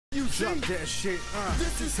Drop that shit.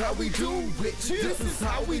 This is how we do it. This is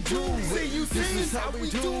how we do it. C.U.C. This is how we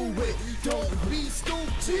do it. Don't be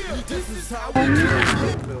stupid. This is how we do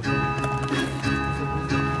it.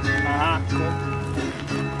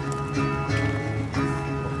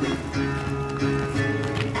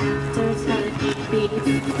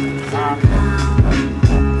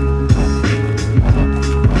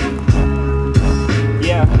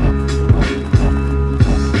 Yeah.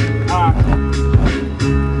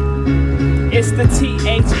 It's the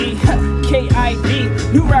THEKID.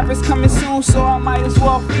 New rappers coming soon, so I might as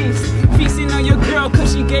well feast. Feasting on your girl,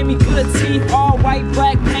 cause she gave me good teeth. All white,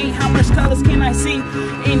 black paint, how much colors can I see?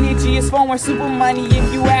 Energy is for more super money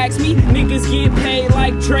if you ask me. Niggas get paid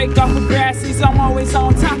like Drake off of grassies. I'm always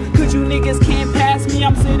on top, cause you niggas can't pass me.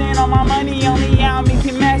 I'm sitting on my money, only Yami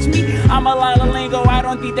can match me. I'm a lot of lingo, I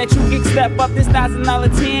don't think that you can step up. This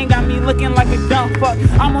 $1,000 10 got me looking like a dumb fuck.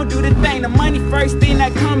 I'm gonna do the thing, the money first thing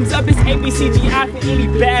that comes up is ABCGI for any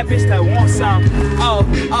bad bitch that wants some. Oh,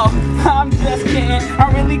 I'm just kidding.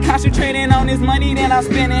 I'm really concentrating on this money that I'm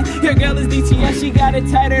spending. Your girl is DTS, she got it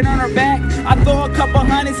tattered on her back. I throw a couple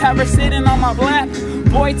hundreds, have her sitting on my lap.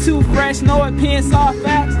 Boy too fresh, no opinions, all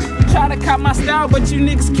facts. Try to cop my style, but you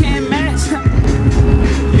niggas can't match.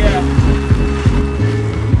 Yeah.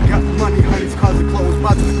 Got money, honeys, cars and clothes,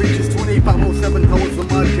 boxes, bitches, 2507 hoes on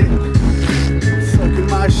my dick. Soaking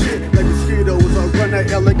my shit like mosquitoes. I run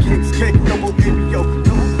that LA Kings cake, double ABO.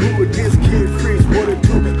 Who this kid freeze, what it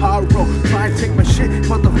do, how I roll. Try and take my shit,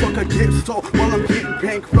 motherfucker get stole while I'm getting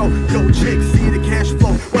bankroll. Yo chick, see the cash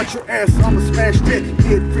flow, watch your ass, I'ma smash it.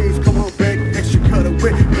 Kid freeze, come on back, extra cut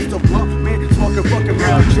away. Mr. Blunt, man, smoking fucking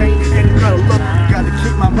Mary Jane. And you gotta look, gotta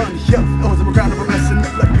keep my money up. Always in the ground, I'm messing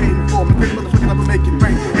up like paying for me. Great motherfucking, I'ma make it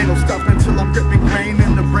rain. Ain't no stopping until I'm ripping grain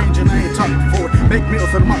in the range, and I ain't talking for it. Make meals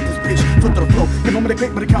and I'm out this bitch, foot to the flow. The moment they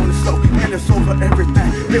quick, but the count is slow, and it's over everything.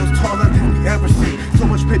 Bills taller than we ever seen. So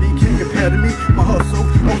much pity can't compare to me. My hustle,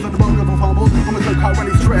 I was on the bone of a fumble. I'm gonna car on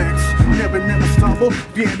these tracks, never stumble.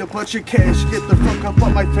 Being a bunch of cash, get the fuck up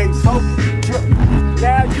on my face, ho.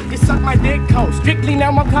 Now you can suck my dick, ho. Strictly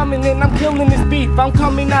now I'm coming and I'm killing this beef. I'm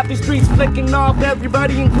coming out the streets, flicking off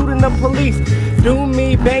everybody, including the police. Do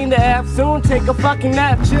me, bang the app, soon take a fucking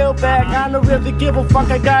nap, chill back. I don't really give a fuck,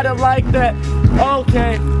 I got it like that.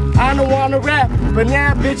 Okay, I don't wanna rap, but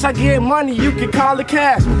now bitch I get money, you can call it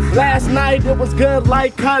cash. Last night it was good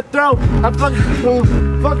like Cutthroat. I fuck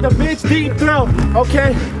the bitch deep throat,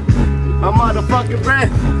 okay? I'm motherfucking red,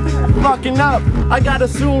 fucking up, I gotta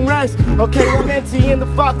soon rest. Okay, I'm empty in the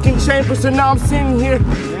fucking chamber, so now I'm sitting here.